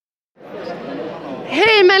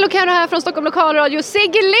Mello här från Stockholm Lokalradio.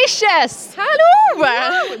 Siglicious! Hallå!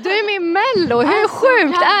 Du är med i Mello. Hur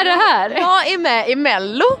sjukt är det här? Jag är med i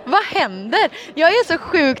Mello. Vad händer? Jag är så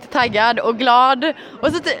sjukt taggad och glad. Och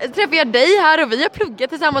så träffar jag dig här och vi har pluggat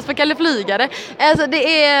tillsammans på Kalle Flygare. Alltså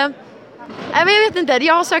det är... Jag vet inte,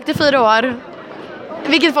 jag har sökt i 4 år.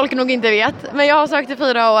 Vilket folk nog inte vet. Men jag har sökt i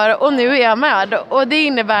 4 år och nu är jag med. Och det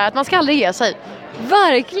innebär att man ska aldrig ge sig.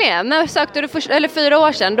 Verkligen. När sökte du först, eller 4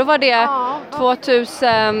 år sedan? Då var det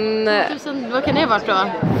 2000... Vad kan det vara då?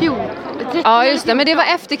 13, ja, just det. Men det var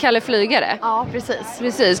efter Kalle Flygare. Ja, precis.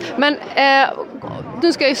 Men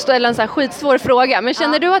du ska ju ställa en så här skitsvår fråga. Men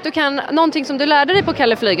känner du att du kan, någonting som du lärde dig på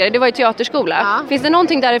Kalle Flygare, det var ju teaterskola. Ja. Finns det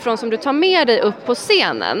någonting därifrån som du tar med dig upp på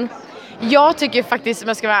scenen? Jag tycker faktiskt, om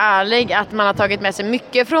jag ska vara ärlig, att man har tagit med sig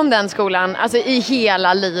mycket från den skolan. Alltså i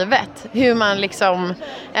hela livet. Hur man liksom...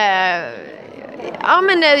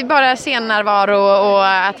 bara scennärvaro och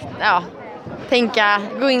att tänka,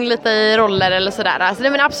 gå in lite i roller eller sådär. Alltså,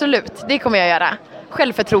 men absolut, det kommer jag göra.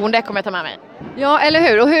 Självförtroende kommer jag ta med mig. Ja, eller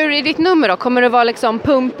hur? Och hur är ditt nummer då? Kommer det vara liksom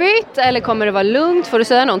pumpigt eller kommer det vara lugnt? Får du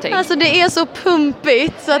säga någonting? Alltså det är så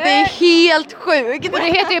pumpigt så att det är helt sjukt. Och det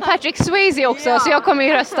heter ju Patrick Swayze också, så jag kommer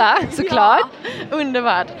ju rösta, såklart. Ja,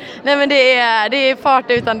 underbart. Nej men det är fart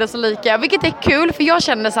utan dess lika, vilket är kul för jag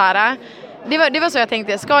känner så här. Det var så jag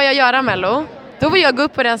tänkte, ska jag göra Mello? Då vill jag gå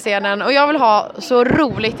upp på den scenen och jag vill ha så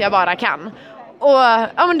roligt jag bara kan.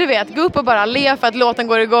 Och men du vet, gå upp och bara le för att låten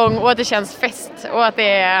går igång och att det känns fest. Och att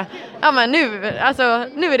det är,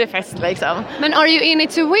 nu är det fest liksom. Men are you in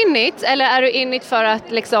it to win it? Eller är du in it för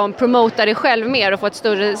att liksom promota dig själv mer och få ett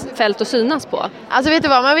större fält att synas på? Alltså vet du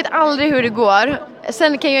vad, man vet aldrig hur det går.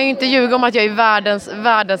 Sen kan jag ju inte ljuga om att jag är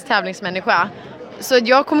världens tävlingsmänniska. Så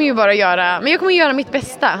jag kommer ju bara göra mitt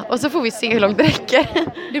bästa och så får vi se hur långt det räcker.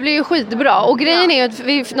 Det blir ju skitbra och grejen är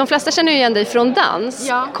ju att de flesta känner ju igen dig från dans.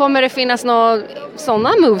 Ja. Kommer det finnas några sådana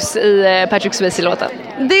moves i Patrick Swayze-låten?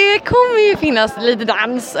 Det kommer ju finnas lite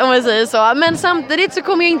dans om man säger så. Men samtidigt så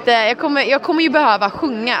kommer jag kommer ju behöva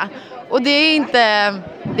sjunga. Och det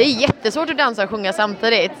är jättesvårt att dansa och sjunga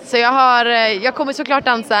samtidigt. Så jag kommer såklart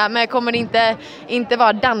dansa, men jag kommer inte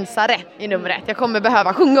vara dansare i numret. Jag kommer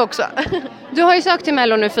behöva sjunga också. Du har ju sökt till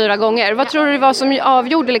Mello nu 4 gånger. Vad tror du det var som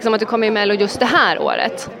avgjorde liksom att du kom i Mello just det här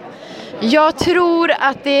året? Jag tror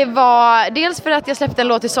att det var dels för att jag släppte en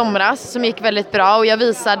låt i somras som gick väldigt bra och jag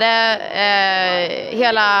visade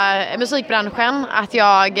hela musikbranschen att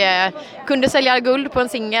jag kunde sälja guld på en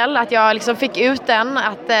singel, att jag liksom fick ut den,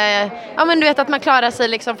 att du vet att man klarar sig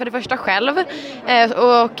liksom för det första själv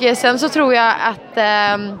och sen så tror jag att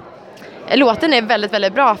låten är väldigt,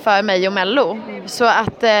 väldigt bra för mig och Mello. Så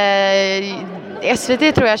att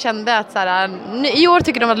SVT tror jag kände att i år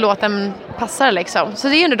tycker de att låten passar liksom. Så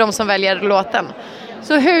det är ju de som väljer låten.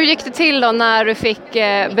 Så hur gick det till då när du fick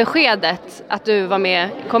beskedet att du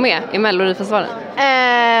kom med i Melodifestivalen?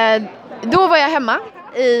 Då var jag hemma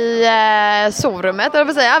i sovrummet,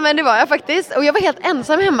 men det var jag faktiskt. Och jag var helt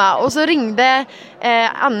ensam hemma och så ringde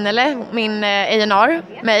Annele, min A&R,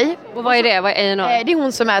 mig. Och vad är det? Vad är A&R? Det är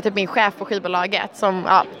hon som är typ min chef på skivbolaget, som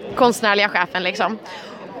konstnärliga chefen liksom.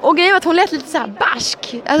 Och grejen var att hon lät lite så här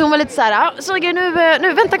barsk. Alltså hon var lite så här, Sigrid,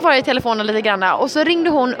 nu vänta kvar i telefonen lite grann. Och så ringde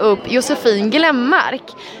hon upp Josefin Glemmark.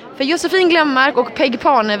 För Josefin Glemmark och Peg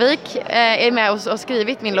Parnevik är med och har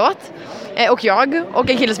skrivit min låt. Och jag och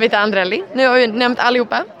en kille som heter Andrelli. Nu har jag nämnt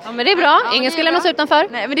allihopa. Ja, men det är bra. Ingen ska lämnas utanför.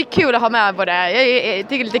 Nej, men det är kul att ha med både. Jag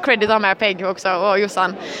tycker lite credit att ha med Peg också och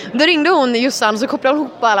Jossan. Då ringde hon Jossan och så kopplade hon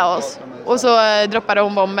ihop alla oss. Och så droppade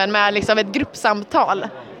hon bomben med liksom ett gruppsamtal.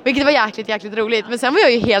 Vilket var jäkligt roligt. Men sen var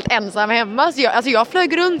jag ju helt ensam hemma. Så jag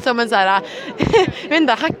flög runt som en så här jag vet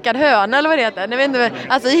inte, hackad höna eller vad det heter. Jag vet inte,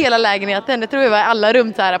 alltså i hela lägenheten. Det tror jag var i alla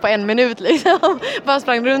rum så här på 1 minut liksom. Bara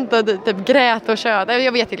sprang runt och typ grät och körde.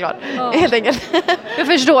 Jag var jätteglad. Helt enkelt. Jag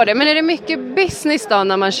förstår det. Men är det mycket business då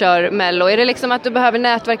när man kör Mello? Är det liksom att du behöver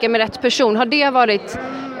nätverka med rätt person? Har det varit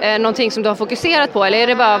någonting som du har fokuserat på? Eller är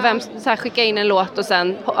det bara skicka in en låt och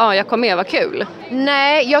sen jag kommer med, vad kul?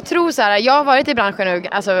 Nej, jag tror så här. Jag har varit i branschen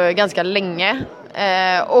nu ganska länge.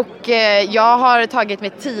 Och jag har tagit mig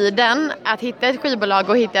tiden att hitta ett skivbolag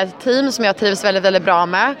och hitta ett team som jag trivs väldigt, väldigt bra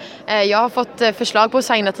med. Jag har fått förslag på att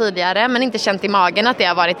signa tidigare men inte känt i magen att det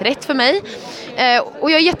har varit rätt för mig.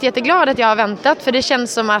 Och jag är jätteglad att jag har väntat, för det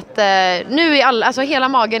känns som att nu är hela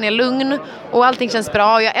magen är lugn och allting känns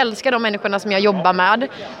bra och jag älskar de människorna som jag jobbar med.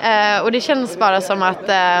 Och det känns bara som att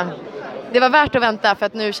det var värt att vänta, för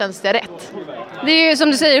att nu känns det rätt. Det är ju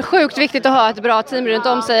som du säger sjukt viktigt att ha ett bra team runt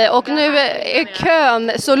om sig och nu är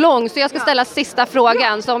kön så lång så jag ska ställa sista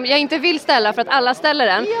frågan som jag inte vill ställa för att alla ställer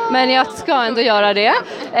den, men jag ska ändå göra det.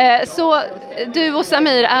 Så du och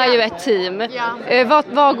Samir är ju ett team.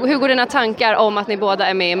 Hur går dina tankar om att ni båda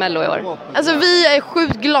är med i Mello i år? Alltså vi är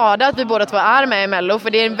sjukt glada att vi båda två är med i Mello, för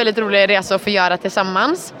det är en väldigt rolig resa att få göra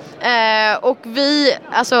tillsammans. Och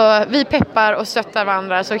vi peppar och stöttar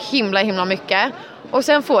varandra så himla mycket. Och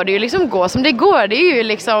sen får det ju liksom gå som det går. Det är ju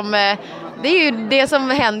liksom det är ju det som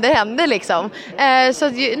händer liksom. Så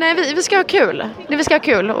vi ska ha kul. Vi ska ha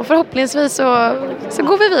kul och förhoppningsvis så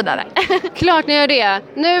går vi vidare. Klart ni gör det.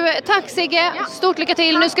 Nu tack Sigge. Stort lycka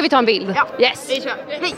till. Nu ska vi ta en bild. Ja. Yes. Vi kör. Hej.